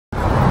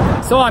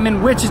So I'm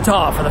in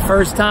Wichita for the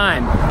first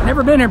time.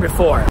 Never been here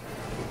before.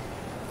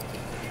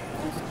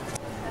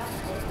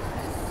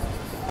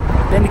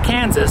 Been to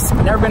Kansas,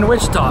 but never been to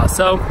Wichita.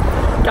 So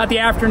got the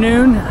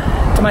afternoon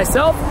to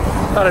myself.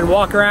 Thought I'd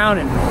walk around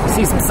and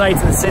see some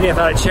sights in the city. I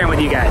thought I'd share them with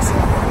you guys.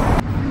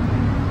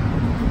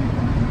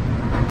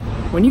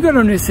 When you go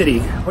to a new city,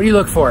 what do you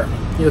look for?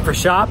 You look for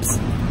shops,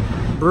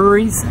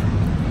 breweries,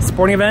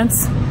 sporting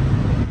events,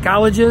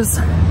 colleges.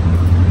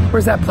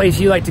 Where's that place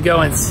you like to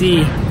go and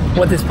see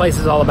what this place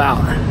is all about?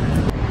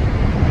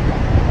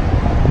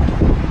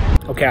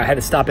 Okay, I had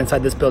to stop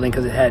inside this building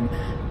because it had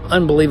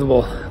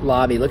unbelievable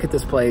lobby. Look at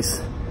this place.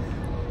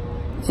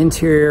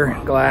 Interior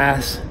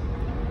glass,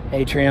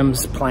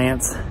 atriums,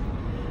 plants.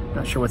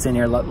 Not sure what's in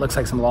here. Looks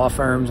like some law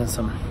firms and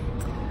some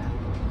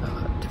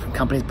different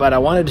companies, but I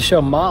wanted to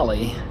show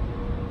Molly.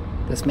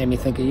 This made me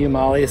think of you,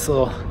 Molly. This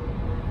little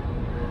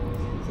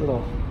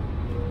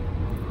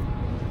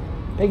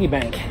piggy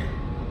bank.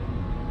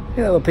 Look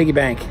at that little piggy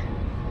bank.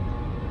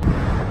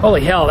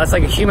 Holy hell, that's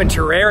like a human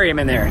terrarium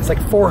in there. It's like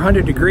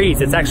 400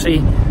 degrees. It's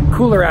actually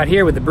cooler out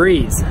here with the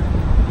breeze.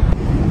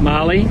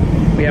 Molly,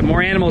 we have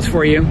more animals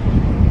for you.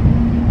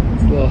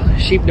 It's a little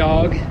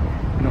sheepdog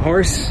and a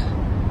horse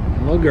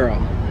and a little girl.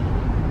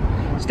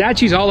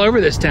 Statues all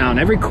over this town.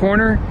 Every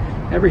corner,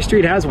 every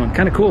street has one.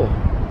 Kind of cool.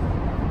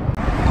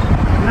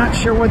 I'm not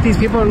sure what these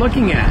people are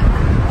looking at.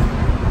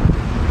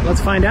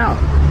 Let's find out.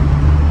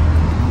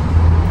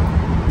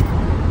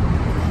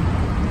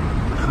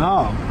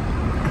 Oh,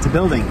 it's a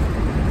building.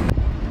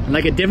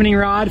 Like a divining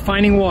rod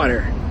finding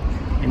water.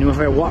 I knew if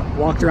I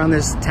walked around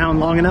this town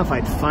long enough,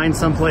 I'd find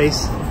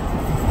someplace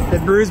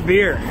that brews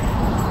beer.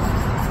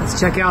 Let's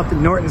check out the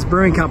Norton's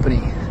Brewing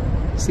Company.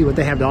 See what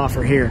they have to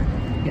offer here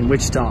in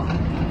Wichita.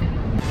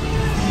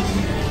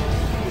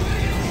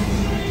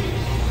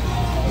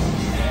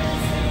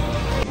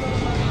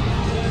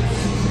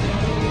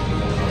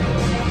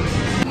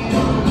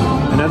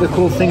 Another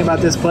cool thing about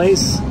this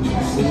place,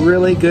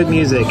 really good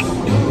music.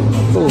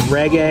 A little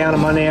reggae on a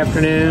Monday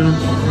afternoon,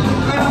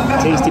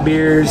 tasty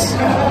beers,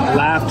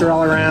 laughter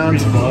all around.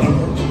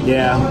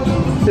 Yeah,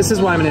 this is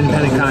why I'm an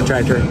independent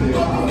contractor.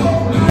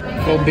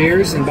 Cold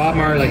beers and Bob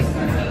Marley.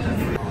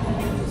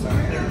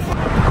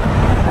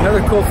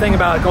 Another cool thing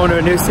about going to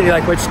a new city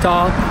like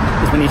Wichita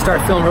is when you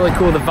start feeling really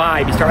cool with the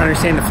vibe, you start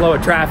understanding the flow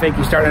of traffic,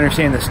 you start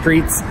understanding the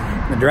streets,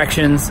 the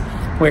directions,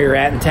 where you're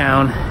at in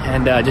town,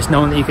 and just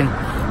knowing that you can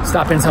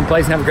stop in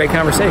someplace and have a great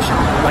conversation,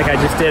 like I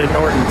just did at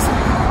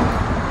Norton's.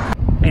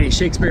 Any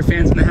Shakespeare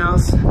fans in the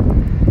house?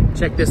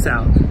 Check this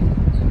out.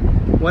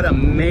 What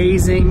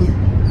amazing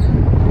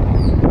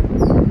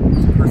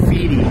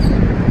graffiti.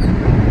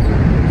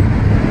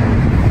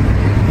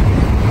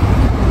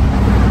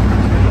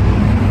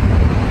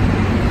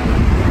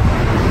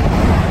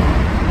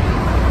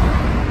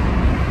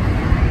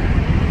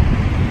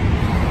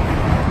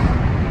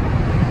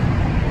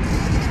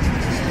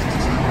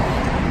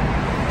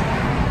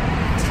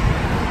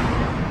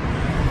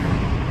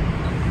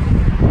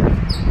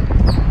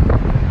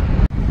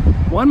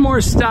 One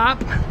more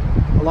stop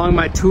along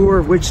my tour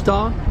of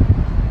Wichita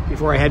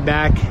before I head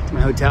back to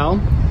my hotel.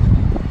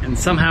 And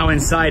somehow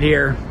inside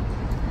here,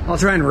 I'll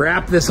try and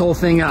wrap this whole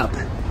thing up.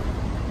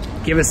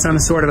 Give it some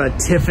sort of a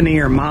Tiffany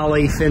or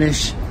Molly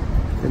finish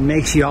that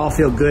makes you all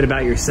feel good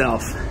about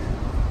yourself.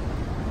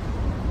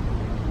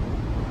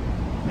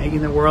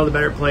 Making the world a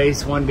better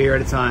place, one beer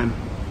at a time.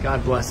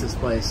 God bless this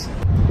place.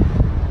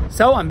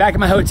 So I'm back at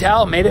my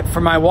hotel, made it for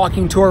my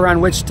walking tour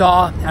around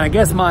Wichita, and I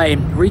guess my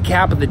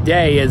recap of the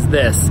day is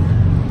this.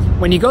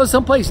 When you go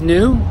someplace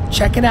new,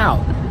 check it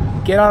out.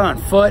 Get out on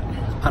foot,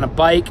 on a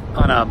bike,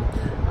 on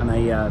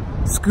a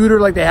scooter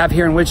like they have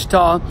here in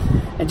Wichita,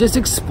 and just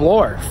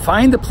explore.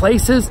 Find the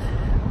places,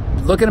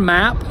 look at a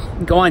map,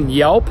 go on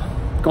Yelp,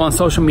 go on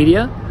social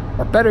media,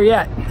 or better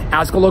yet,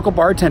 ask a local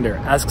bartender,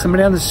 ask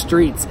somebody on the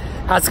streets,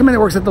 ask somebody that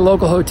works at the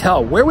local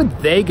hotel. Where would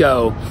they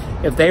go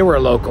if they were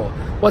a local?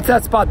 What's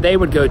that spot they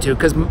would go to?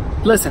 Because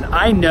listen,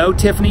 I know,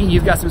 Tiffany,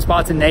 you've got some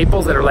spots in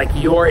Naples that are like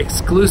your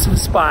exclusive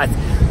spots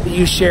that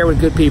you share with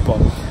good people.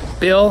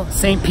 Bill,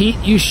 St. Pete,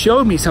 you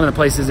showed me some of the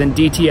places in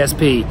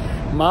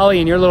DTSP.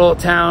 Molly, in your little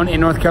town in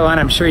North Carolina,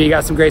 I'm sure you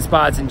got some great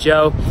spots. And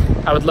Joe,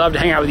 I would love to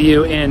hang out with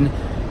you in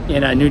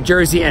New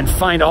Jersey and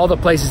find all the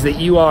places that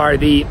you are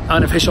the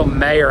unofficial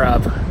mayor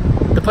of.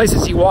 The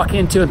places you walk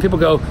into and people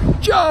go,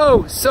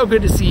 Joe, so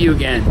good to see you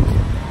again.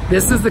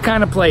 This is the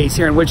kind of place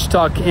here in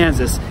Wichita,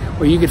 Kansas,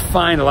 where you could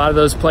find a lot of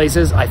those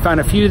places. I found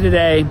a few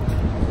today,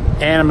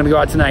 and I'm gonna go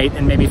out tonight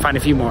and maybe find a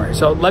few more.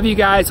 So love you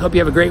guys, hope you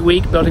have a great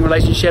week, building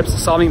relationships,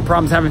 solving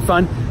problems, having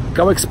fun.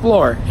 Go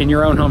explore in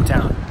your own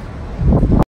hometown.